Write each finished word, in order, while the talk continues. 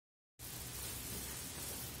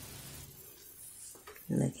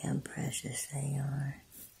Look how precious they are.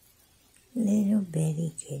 Little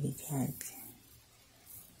bitty kitty cats.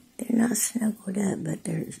 They're not snuggled up, but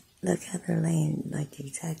look how they're laying like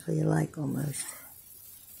exactly alike almost.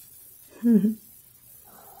 And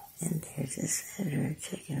there's a setter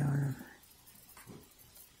checking on them.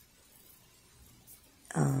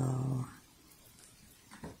 Oh,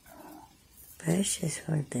 precious,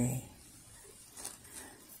 weren't they?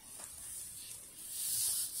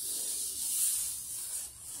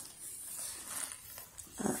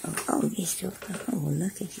 Oh, you still, oh,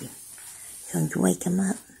 look at you. You going to wake him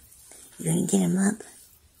up? You going to get him up?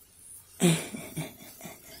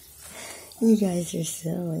 You guys are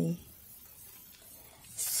silly.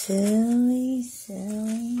 Silly,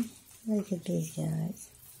 silly. Look at these guys.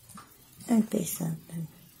 Aren't they something?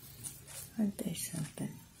 Aren't they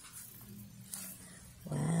something?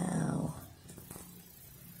 Wow.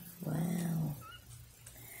 Wow.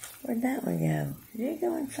 Where'd that one go? Did it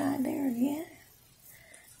go inside there again?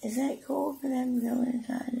 Is that cool for them to go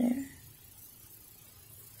inside there?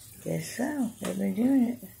 Guess so. They've been doing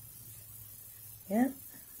it. Yep.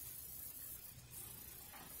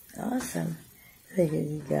 Awesome. Look at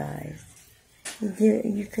you guys.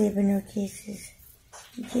 You giving no kisses?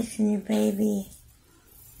 You kissing your baby?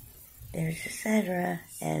 There's etc.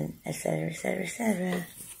 and etc.